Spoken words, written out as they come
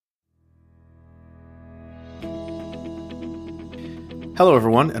Hello,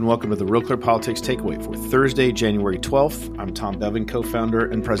 everyone, and welcome to the Real Clear Politics Takeaway for Thursday, January 12th. I'm Tom Bevan, co-founder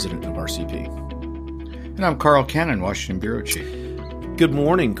and president of RCP. And I'm Carl Cannon, Washington Bureau Chief. Good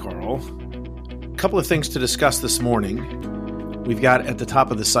morning, Carl. A couple of things to discuss this morning. We've got at the top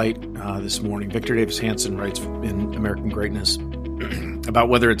of the site this morning, Victor Davis Hanson writes in American Greatness about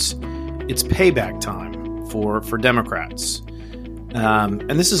whether it's payback time for Democrats. And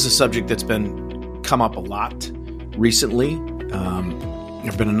this is a subject that's been come up a lot recently. There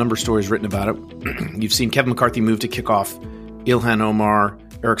have been a number of stories written about it. You've seen Kevin McCarthy move to kick off Ilhan Omar,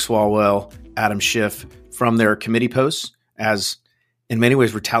 Eric Swalwell, Adam Schiff from their committee posts as, in many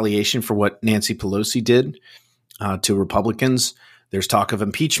ways, retaliation for what Nancy Pelosi did to Republicans. There's talk of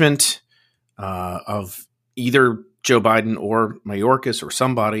impeachment of either Joe Biden or Mayorkas or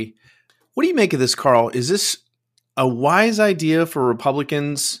somebody. What do you make of this, Carl? Is this a wise idea for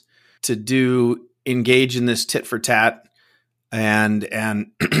Republicans to engage in this tit for tat and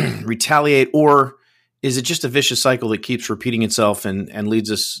retaliate, or is it just a vicious cycle that keeps repeating itself and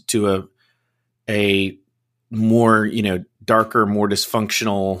leads us to a more, darker, more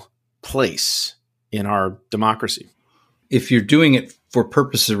dysfunctional place in our democracy? If you're doing it for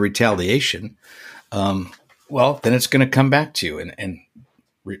purposes of retaliation, well, then it's going to come back to you. And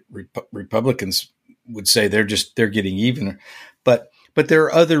Republicans would say they're getting even, but there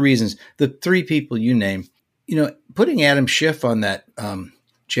are other reasons. The three people you name, putting Adam Schiff on that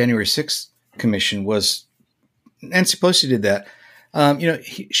January 6th commission was, Nancy Pelosi did that.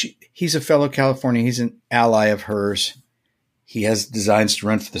 He's a fellow Californian. He's an ally of hers. He has designs to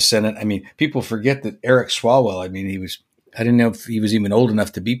run for the Senate. I mean, people forget that Eric Swalwell, I didn't know if he was even old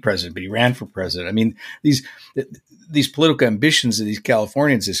enough to be president, but he ran for president. I mean, these political ambitions of these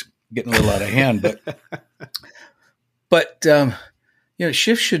Californians is getting a little out of hand, but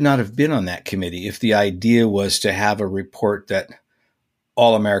Schiff should not have been on that committee if the idea was to have a report that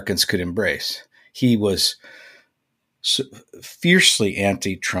all Americans could embrace. He was fiercely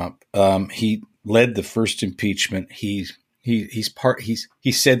anti-Trump. He led the first impeachment. He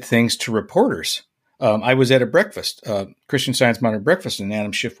said things to reporters. I was at a breakfast, Christian Science Monitor breakfast, and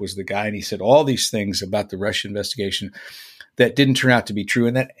Adam Schiff was the guy, and he said all these things about the Russia investigation that didn't turn out to be true,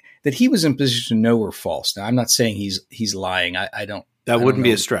 and that he was in position to know were false. Now, I'm not saying he's lying. I don't. That wouldn't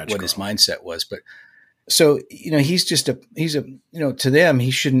be a stretch. What his mindset was, but so he's to them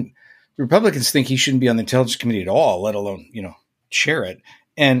he shouldn't. Republicans think he shouldn't be on the Intelligence Committee at all, let alone chair it.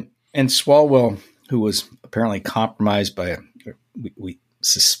 And Swalwell, who was apparently compromised by we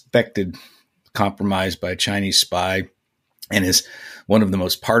suspected compromised by a Chinese spy, and is one of the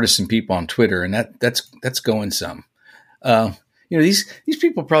most partisan people on Twitter, and that's going some. These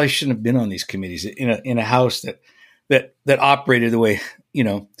people probably shouldn't have been on these committees in a House that operated the way,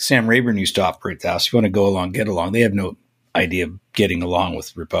 Sam Rayburn used to operate the House. If you want to go along, get along. They have no idea of getting along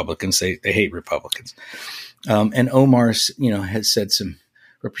with Republicans. They hate Republicans. And Omar's,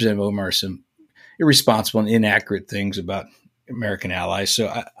 Representative Omar, some irresponsible and inaccurate things about American allies.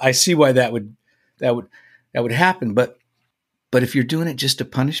 So I see why that would happen. But if you're doing it just to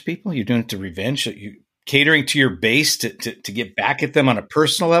punish people, you're doing it to revenge, you catering to your base to get back at them on a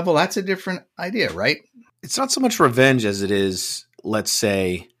personal level, that's a different idea, right? It's not so much revenge as it is, let's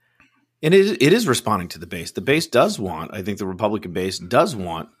say, and it is responding to the base. The base does want, I think the Republican base does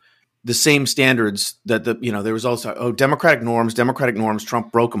want the same standards that there was also, democratic norms,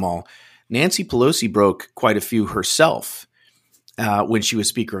 Trump broke them all. Nancy Pelosi broke quite a few herself when she was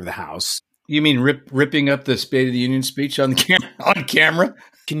Speaker of the House. You mean ripping up the State of the Union speech on camera?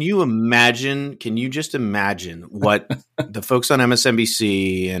 Can you just imagine what the folks on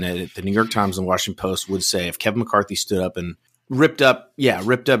MSNBC and at the New York Times and Washington Post would say if Kevin McCarthy stood up and ripped up Joe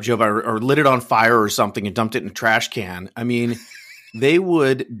Biden or lit it on fire or something and dumped it in a trash can? I mean, they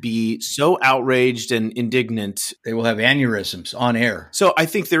would be so outraged and indignant. They will have aneurysms on air. So I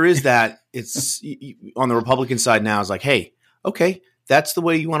think there is that. It's on the Republican side now is like, hey, okay, that's the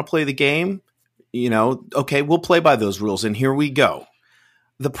way you want to play the game. Okay, we'll play by those rules. And here we go.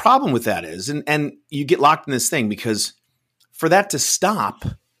 The problem with that is, and you get locked in this thing because for that to stop,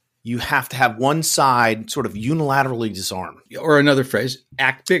 you have to have one side sort of unilaterally disarm. Or another phrase,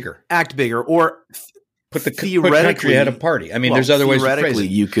 act bigger. Or put country at a party. I mean, there's other ways to phrase it.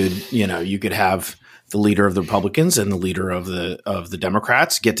 You could have the leader of the Republicans and the leader of the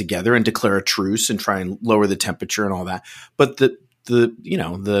Democrats get together and declare a truce and try and lower the temperature and all that. But the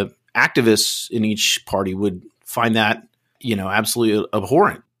activists in each party would find that absolutely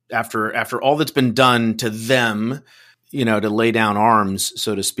abhorrent after all that's been done to them, to lay down arms,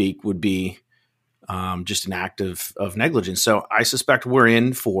 so to speak, would be just an act of negligence. So I suspect we're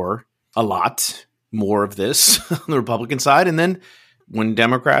in for a lot more of this on the Republican side. And then when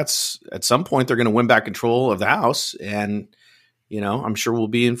Democrats, at some point, they're going to win back control of the House. And, I'm sure we'll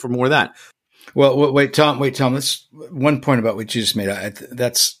be in for more of that. Well, wait, Tom. Let's one point about what you just made.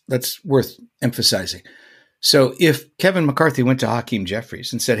 That's worth emphasizing. So if Kevin McCarthy went to Hakeem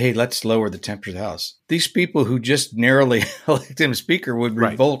Jeffries and said, hey, let's lower the temperature of the House, these people who just narrowly elected him speaker would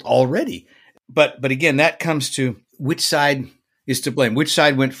revolt already. But again, that comes to which side is to blame. Which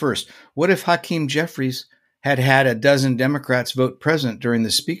side went first? What if Hakeem Jeffries had a dozen Democrats vote present during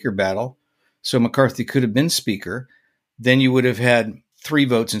the speaker battle, so McCarthy could have been speaker? Then you would have had 3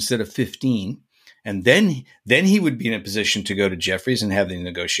 votes instead of 15. And then he would be in a position to go to Jeffries and have the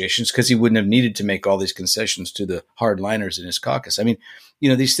negotiations, because he wouldn't have needed to make all these concessions to the hardliners in his caucus. I mean,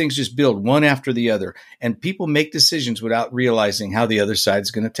 these things just build one after the other, and people make decisions without realizing how the other side's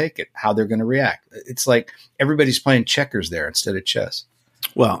going to take it, how they're going to react. It's like everybody's playing checkers there instead of chess.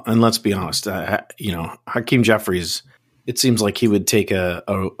 Well, and let's be honest, Hakeem Jeffries, it seems like he would take a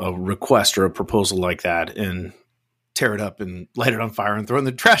request or a proposal like that and tear it up and light it on fire and throw it in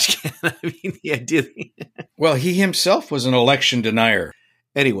the trash can. I mean, the idea. Well, he himself was an election denier.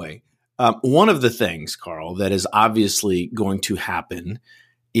 Anyway, one of the things, Carl, that is obviously going to happen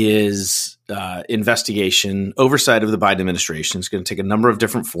is investigation, oversight of the Biden administration. It's going to take a number of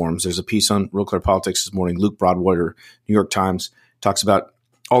different forms. There's a piece on Real Clear Politics this morning. Luke Broadwater, New York Times, talks about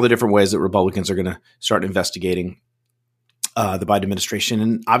all the different ways that Republicans are going to start investigating the Biden administration.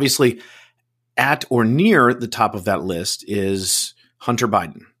 And obviously, at or near the top of that list is Hunter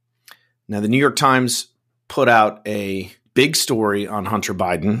Biden. Now, the New York Times put out a big story on Hunter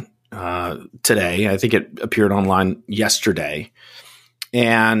Biden today. I think it appeared online yesterday,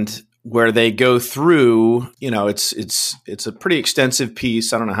 and where they go through, it's a pretty extensive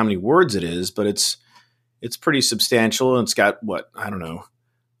piece. I don't know how many words it is, but it's pretty substantial, and it's got 3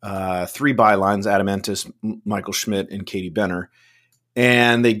 bylines: Adam Entis, Michael Schmidt, and Katie Benner.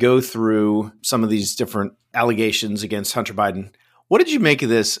 And they go through some of these different allegations against Hunter Biden. What did you make of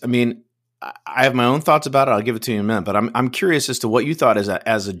this? I mean, I have my own thoughts about it. I'll give it to you in a minute, but I'm curious as to what you thought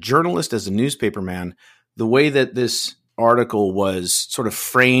as a journalist, as a newspaper man, the way that this article was sort of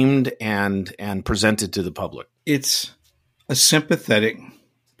framed and presented to the public. It's a sympathetic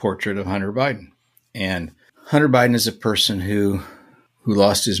portrait of Hunter Biden. And Hunter Biden is a person who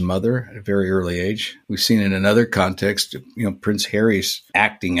lost his mother at a very early age. We've seen in another context, Prince Harry's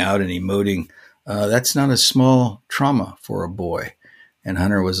acting out and emoting. That's not a small trauma for a boy. And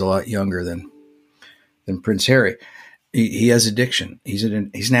Hunter was a lot younger than Prince Harry. He has addiction. He's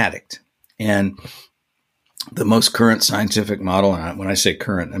an addict. And the most current scientific model, and when I say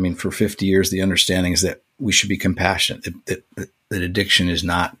current, I mean for 50 years, the understanding is that we should be compassionate, that addiction is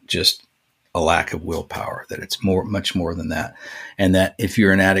not just a lack of willpower, that it's much more than that. And that if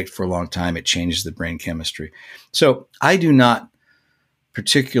you're an addict for a long time, it changes the brain chemistry. So I do not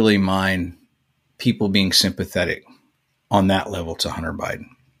particularly mind people being sympathetic on that level to Hunter Biden.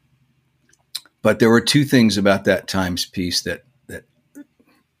 But there were 2 things about that Times piece that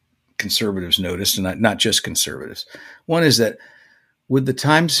conservatives noticed, and not just conservatives. One is that would the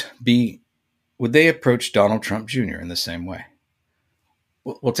Times would they approach Donald Trump Jr. in the same way?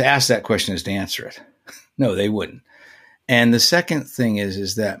 Well, to ask that question is to answer it. No, they wouldn't. And the second thing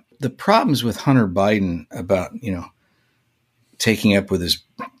is that the problems with Hunter Biden about, taking up with his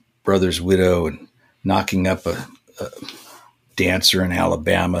brother's widow and knocking up a dancer in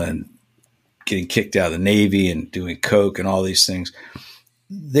Alabama and getting kicked out of the Navy and doing coke and all these things,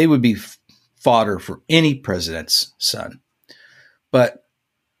 they would be fodder for any president's son. But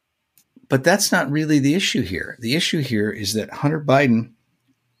that's not really the issue here. The issue here is that Hunter Biden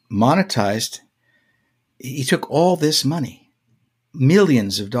monetized, he took all this money,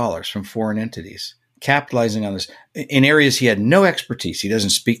 millions of dollars from foreign entities, capitalizing on this in areas he had no expertise. He doesn't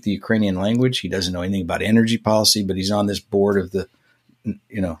speak the Ukrainian language. He doesn't know anything about energy policy, but he's on this board of the,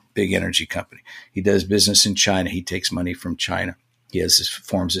 big energy company. He does business in China. He takes money from China. He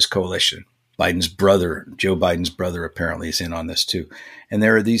forms this coalition. Biden's brother, Joe Biden's brother, apparently is in on this too. And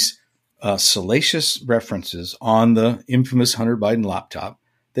there are these salacious references on the infamous Hunter Biden laptop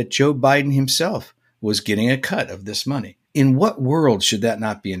that Joe Biden himself was getting a cut of this money. In what world should that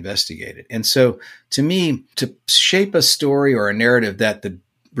not be investigated? And so to me, to shape a story or a narrative that the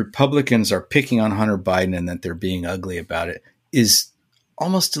Republicans are picking on Hunter Biden and that they're being ugly about it is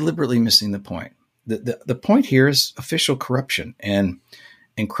almost deliberately missing the point. The point here is official corruption and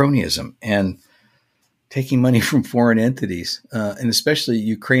cronyism and taking money from foreign entities, and especially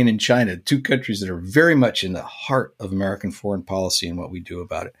Ukraine and China, 2 countries that are very much in the heart of American foreign policy and what we do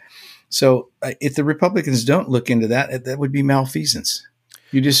about it. So if the Republicans don't look into that, that would be malfeasance.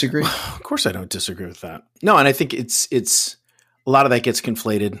 You disagree? Of course I don't disagree with that. No, and I think it's a lot of that gets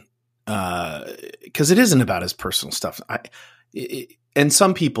conflated because it isn't about his personal stuff. And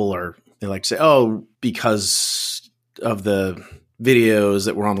some people they like to say, oh, because of the videos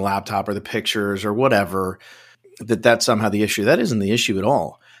that were on the laptop or the pictures or whatever, that's somehow the issue. That isn't the issue at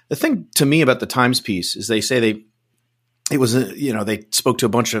all. The thing to me about the Times piece is they say they spoke to a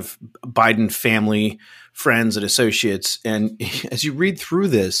bunch of Biden family friends and associates. And as you read through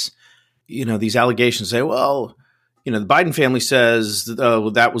this, these allegations say, well, the Biden family says,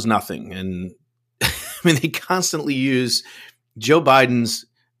 oh, that was nothing. And I mean, they constantly use Joe Biden's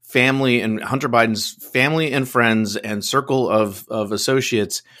family and Hunter Biden's family and friends and circle of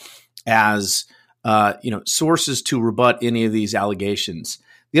associates as, sources to rebut any of these allegations.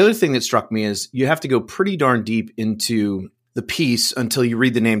 The other thing that struck me is you have to go pretty darn deep into the piece until you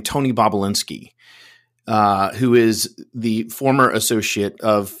read the name Tony Bobulinski, who is the former associate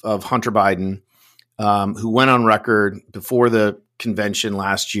of Hunter Biden, who went on record before the convention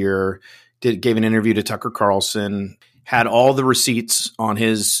last year, gave an interview to Tucker Carlson, had all the receipts on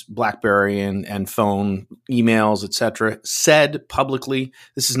his BlackBerry and phone, emails, etc., said publicly,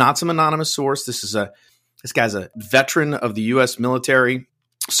 this is not some anonymous source. This guy's a veteran of the U.S. military,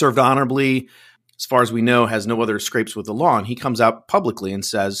 served honorably, as far as we know, has no other scrapes with the law. And he comes out publicly and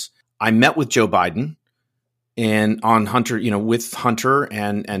says, I met with Joe Biden and on Hunter, with Hunter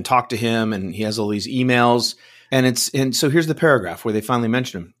and talked to him. And he has all these emails. And so here's the paragraph where they finally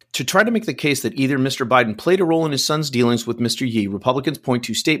mention him. To try to make the case that either Mr. Biden played a role in his son's dealings with Mr. Yi, Republicans point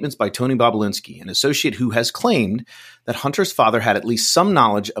to statements by Tony Bobulinski, an associate who has claimed that Hunter's father had at least some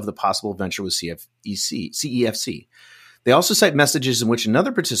knowledge of the possible venture with CEFC. They also cite messages in which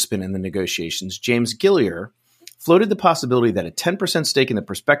another participant in the negotiations, James Gillier, floated the possibility that a 10% stake in the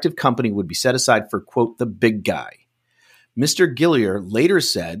prospective company would be set aside for, quote, the big guy. Mr. Gillier later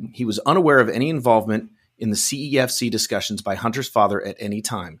said he was unaware of any involvement in the CEFC discussions by Hunter's father at any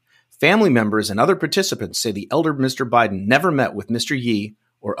time. Family members and other participants say the elder Mr. Biden never met with Mr. Yi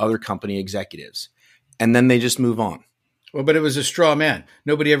or other company executives. And then they just move on. Well, but it was a straw man.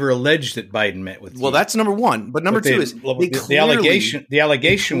 Nobody ever alleged that Biden met with Yi. Well, that's number one. But number two is the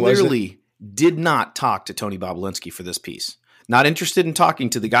allegation was did not talk to Tony Bobulinski for this piece. Not interested in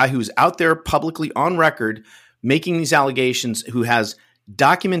talking to the guy who's out there publicly on record making these allegations, who has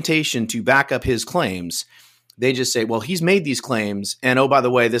documentation to back up his claims. They just say, well, he's made these claims. And oh, by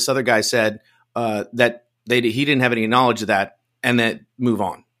the way, this other guy said that he didn't have any knowledge of that, and then move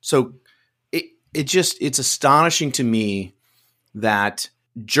on. So it's astonishing to me that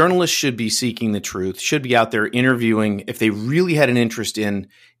journalists should be seeking the truth, should be out there interviewing if they really had an interest in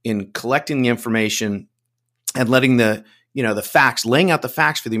collecting the information and letting the facts, laying out the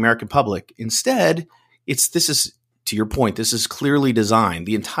facts for the American public. Instead, this is, to your point, this is clearly designed.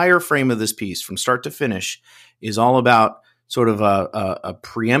 The entire frame of this piece from start to finish is all about sort of a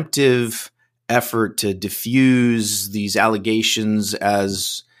preemptive effort to diffuse these allegations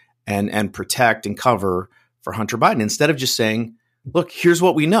and protect and cover for Hunter Biden, instead of just saying, look, here's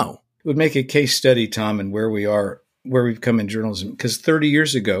what we know. It would make a case study, Tom, and where we've come in journalism. Because 30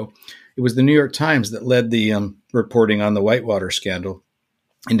 years ago, it was the New York Times that led the reporting on the Whitewater scandal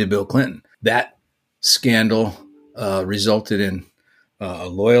into Bill Clinton. That scandal resulted in a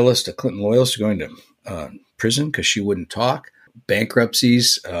Clinton loyalist, going to prison because she wouldn't talk.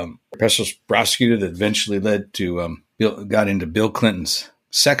 Bankruptcies, special prosecutor that eventually led to got into Bill Clinton's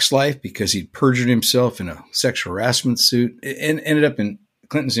sex life because he perjured himself in a sexual harassment suit, and ended up in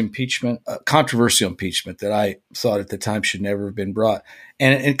Clinton's impeachment, controversial impeachment that I thought at the time should never have been brought.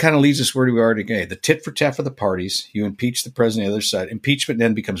 And it kind of leads us where we are today. The tit for tat for the parties. You impeach the president on the other side. Impeachment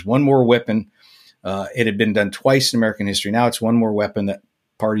then becomes one more weapon. It had been done twice in American history. Now it's one more weapon that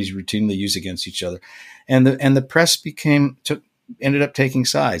parties routinely use against each other. And the press ended up taking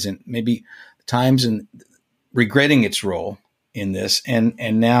sides, and maybe the Times and regretting its role in this.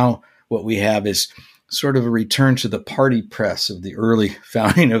 And now what we have is sort of a return to the party press of the early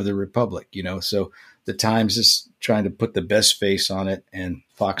founding of the republic, so the Times is trying to put the best face on it, and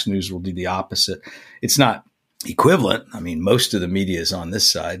Fox News will do the opposite. It's not equivalent. I mean, most of the media is on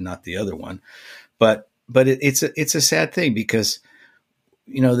this side, not the other one, but it's a sad thing because,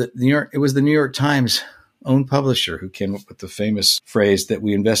 it was the New York Times own publisher who came up with the famous phrase that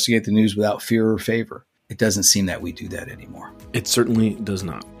we investigate the news without fear or favor. It doesn't seem that we do that anymore. It certainly does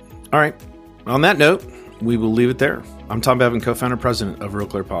not. All right. On that note, we will leave it there. I'm Tom Bevan, co-founder and president of Real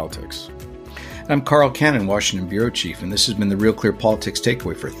Clear Politics. I'm Carl Cannon, Washington Bureau Chief, and this has been the Real Clear Politics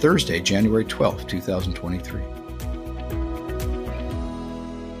Takeaway for Thursday, January 12th, 2023.